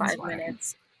takes like 5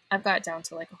 minutes. I've got it down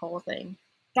to like a whole thing.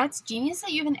 That's genius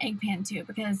that you have an egg pan too,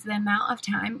 because the amount of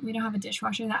time, we don't have a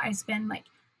dishwasher, that I spend like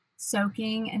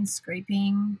soaking and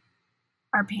scraping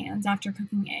our pans after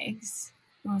cooking eggs.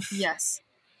 Oof. Yes.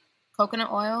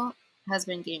 Coconut oil has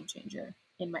been game changer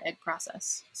in my egg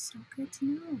process. So good to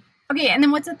know. Okay, and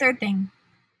then what's the third thing?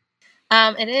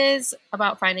 It is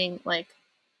about finding like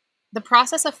the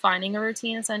process of finding a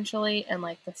routine essentially, and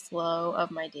like the flow of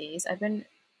my days.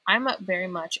 I'm very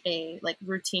much a like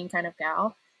routine kind of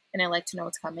gal, and I like to know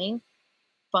what's coming.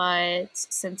 But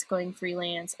since going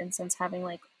freelance and since having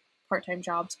like part-time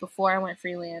jobs before I went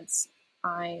freelance,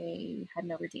 I had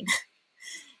no routine.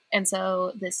 And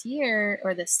so this year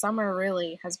or this summer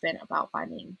really has been about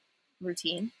finding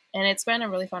routine. And it's been a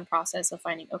really fun process of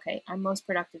finding, okay, I'm most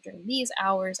productive during these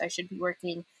hours. I should be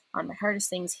working on my hardest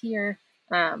things here.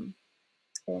 And,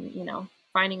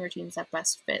 finding routines that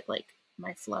best fit like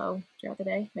my flow throughout the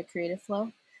day, my creative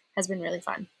flow has been really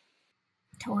fun.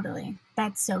 Totally.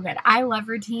 That's so good. I love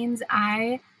routines.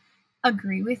 I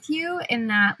agree with you in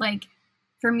that, like,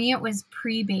 for me, it was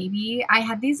pre-baby. I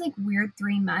had these like weird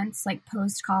 3 months, like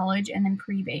post-college and then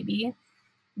pre-baby,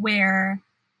 where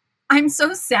I'm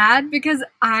so sad because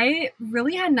I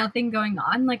really had nothing going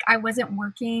on. Like, I wasn't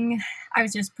working. I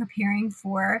was just preparing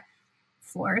for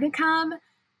Florida to come.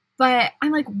 But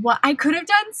I'm like, what? I could have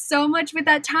done so much with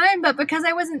that time, but because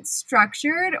I wasn't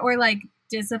structured or like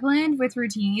disciplined with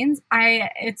routines,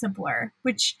 it's a blur,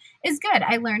 which is good.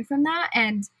 I learned from that,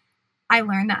 and I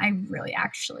learned that I really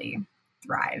actually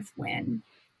thrive when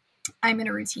I'm in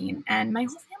a routine, and my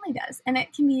whole family does, and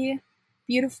it can be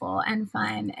beautiful and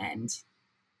fun, and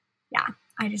yeah,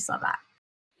 I just love that.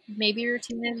 Maybe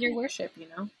routine is your worship,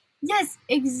 Yes,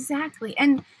 exactly.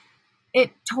 And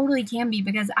it totally can be,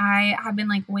 because I have been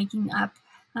like waking up.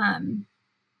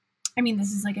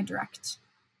 This is like a direct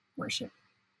worship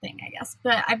thing, I guess,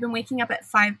 but I've been waking up at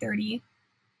 5:30.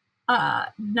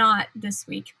 Not this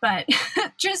week, but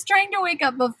just trying to wake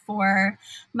up before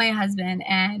my husband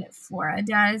and Flora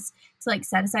does, to like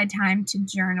set aside time to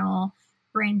journal,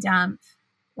 brain dump,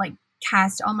 like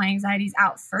cast all my anxieties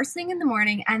out first thing in the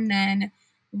morning, and then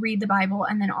read the Bible,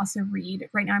 and then also read.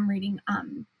 Right now I'm reading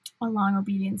A Long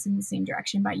Obedience in the Same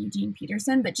Direction by Eugene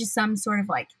Peterson, but just some sort of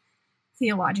like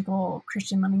theological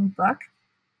Christian living book.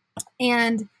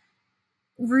 And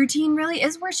routine really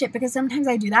is worship, because sometimes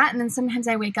I do that, and then sometimes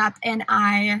I wake up and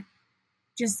I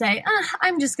just say,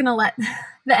 I'm just going to let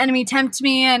the enemy tempt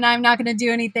me, and I'm not going to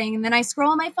do anything. And then I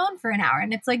scroll on my phone for an hour,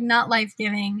 and it's like not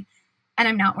life-giving, and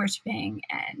I'm not worshiping.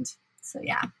 And so,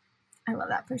 yeah, I love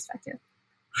that perspective.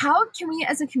 How can we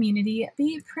as a community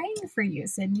be praying for you,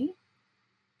 Sydney?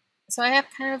 So I have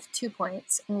kind of 2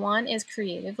 points. One is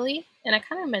creatively, and I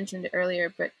kind of mentioned it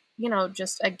earlier, but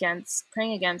just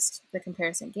praying against the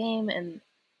comparison game and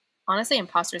honestly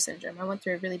imposter syndrome. I went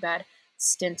through a really bad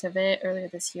stint of it earlier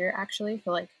this year, actually,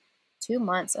 for like 2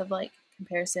 months of like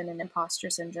comparison and imposter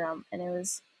syndrome, and it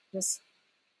was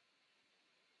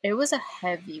a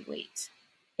heavy weight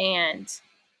and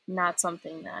not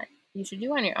something that you should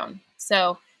do on your own.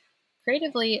 So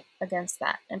creatively against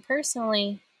that, and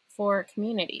personally for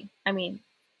community.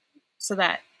 So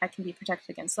that I can be protected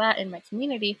against that in my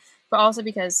community, but also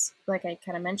because, like I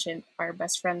kind of mentioned, our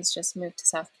best friends just moved to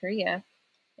South Korea,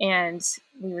 and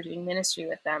we were doing ministry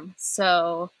with them.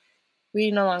 So we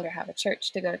no longer have a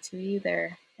church to go to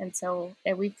either. And so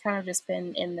we've kind of just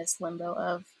been in this limbo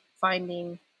of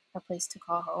finding a place to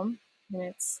call home. And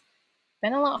it's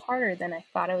been a lot harder than I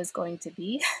thought it was going to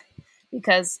be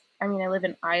because, I live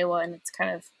in Iowa, and it's kind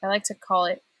of, I like to call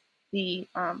it the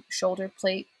shoulder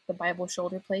plate, the Bible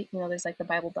shoulder plate. There's like the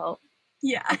Bible belt.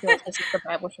 Yeah. I feel like this is the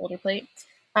Bible shoulder plate.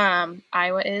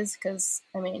 Iowa is, because,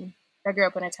 I grew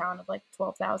up in a town of like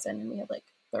 12,000, and we had like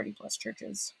 30 plus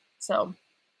churches. So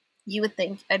you would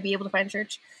think I'd be able to find a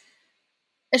church.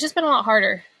 It's just been a lot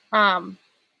harder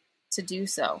to do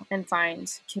so and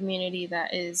find community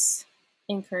that is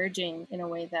encouraging in a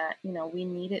way that, we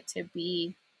need it to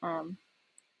be. And,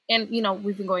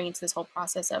 we've been going into this whole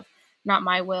process of not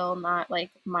my will, not like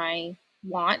my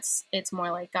wants. It's more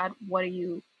like, God, what are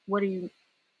you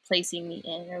placing me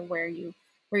in, or where are you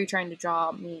trying to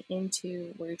draw me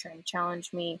into, where are you trying to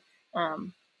challenge me?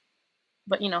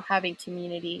 But, having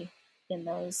community in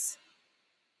those,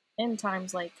 in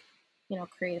times like,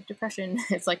 creative depression,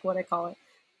 it's like what I call it,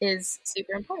 is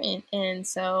super important. And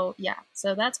so, yeah,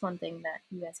 so that's one thing that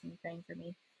you guys can be praying for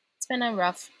me. It's been a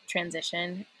rough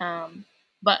transition.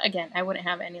 But again, I wouldn't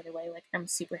have it any other way. Like, I'm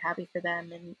super happy for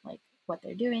them and like what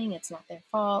they're doing. It's not their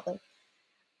fault. Like,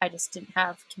 I just didn't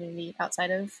have community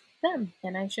outside of them,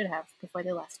 and I should have before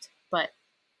they left. But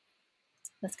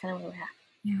that's kind of where we're at.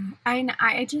 Yeah,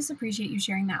 I just appreciate you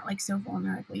sharing that like so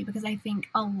vulnerably, because I think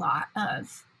a lot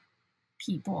of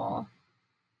people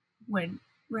would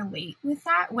relate with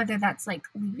that, whether that's like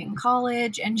leaving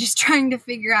college and just trying to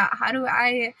figure out how do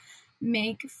I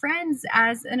make friends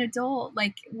as an adult,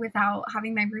 like without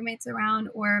having my roommates around.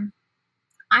 Or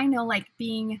I know like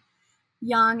being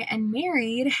young and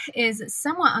married is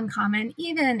somewhat uncommon,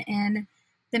 even in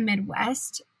the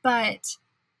Midwest. But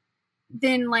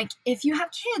then like if you have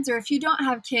kids or if you don't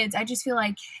have kids, I just feel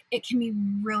like it can be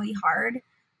really hard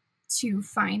to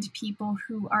find people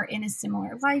who are in a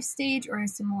similar life stage or a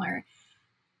similar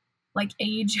like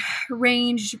age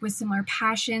range with similar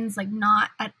passions. Like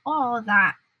not at all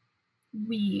that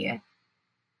we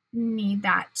need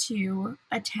that to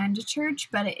attend a church,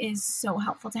 but it is so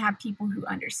helpful to have people who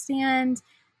understand,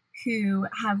 who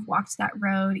have walked that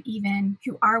road, even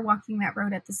who are walking that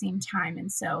road at the same time. And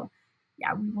so,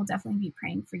 yeah, we will definitely be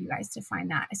praying for you guys to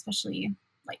find that, especially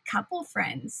like couple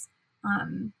friends.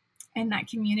 In that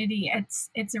community,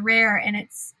 it's rare and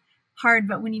it's hard,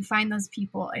 but when you find those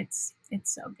people, it's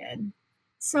so good.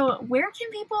 So where can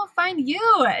people find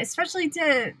you, especially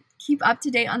to keep up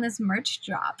to date on this merch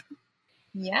drop?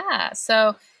 Yeah,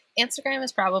 so Instagram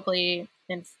is probably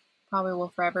and probably will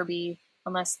forever be,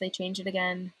 unless they change it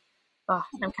again. Oh,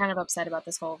 I'm kind of upset about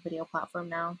this whole video platform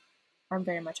now. I'm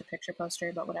very much a picture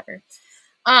poster, but whatever.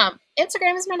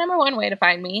 Instagram is my number one way to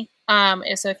find me.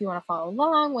 So if you want to follow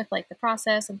along with like the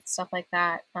process and stuff like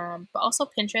that, but also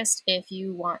Pinterest if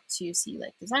you want to see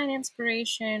like design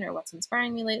inspiration or what's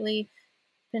inspiring me lately.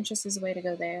 Pinterest is a way to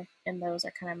go there, and those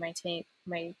are kind of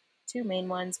my two main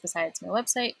ones besides my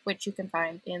website, which you can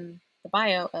find in the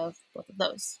bio of both of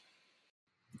those.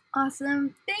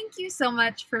 Awesome. Thank you so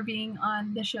much for being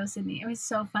on the show, Sydney. It was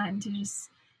so fun to just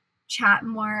chat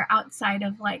more outside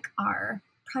of like our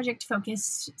project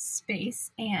focused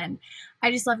space. And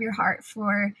I just love your heart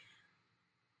for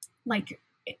like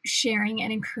sharing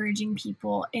and encouraging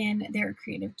people in their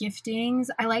creative giftings.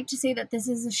 I like to say that this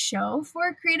is a show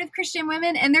for creative Christian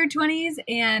women in their 20s.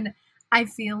 And I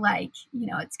feel like, you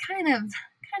know, it's kind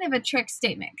of a trick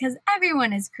statement because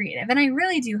everyone is creative. And I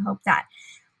really do hope that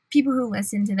people who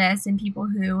listen to this and people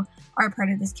who are part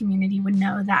of this community would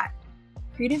know that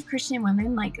creative Christian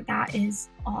women, like that is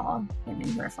all women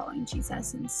who are following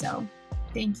Jesus. And so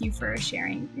thank you for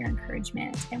sharing your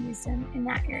encouragement and wisdom in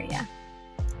that area.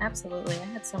 Absolutely. I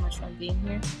had so much fun being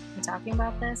here and talking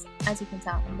about this. As you can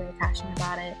tell, I'm very passionate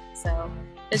about it. So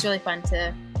it's really fun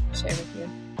to share with you.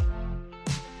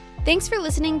 Thanks for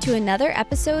listening to another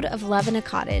episode of Love in a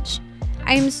Cottage.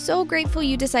 I am so grateful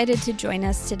you decided to join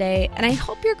us today, and I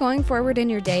hope you're going forward in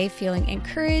your day feeling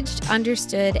encouraged,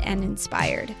 understood, and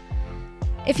inspired.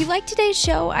 If you liked today's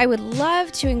show, I would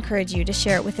love to encourage you to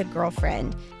share it with a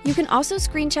girlfriend. You can also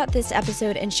screenshot this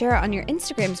episode and share it on your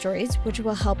Instagram stories, which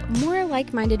will help more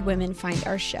like-minded women find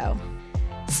our show.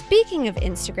 Speaking of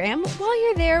Instagram, while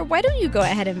you're there, why don't you go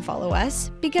ahead and follow us?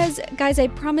 Because, guys, I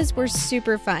promise we're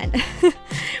super fun.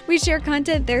 We share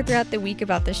content there throughout the week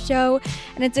about the show,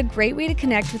 and it's a great way to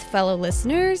connect with fellow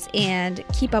listeners and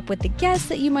keep up with the guests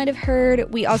that you might have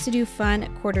heard. We also do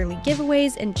fun quarterly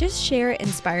giveaways and just share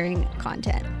inspiring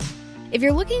content. If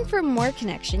you're looking for more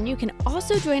connection, you can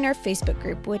also join our Facebook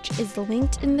group, which is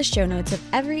linked in the show notes of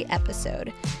every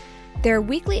episode. There are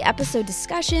weekly episode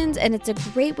discussions, and it's a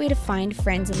great way to find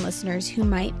friends and listeners who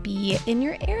might be in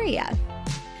your area.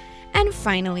 And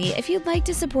finally, if you'd like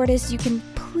to support us, you can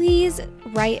please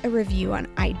write a review on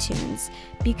iTunes,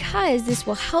 because this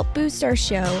will help boost our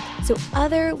show so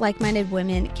other like-minded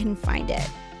women can find it.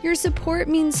 Your support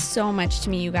means so much to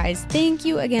me, you guys. Thank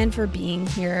you again for being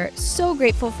here. So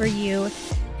grateful for you.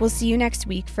 We'll see you next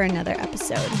week for another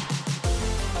episode.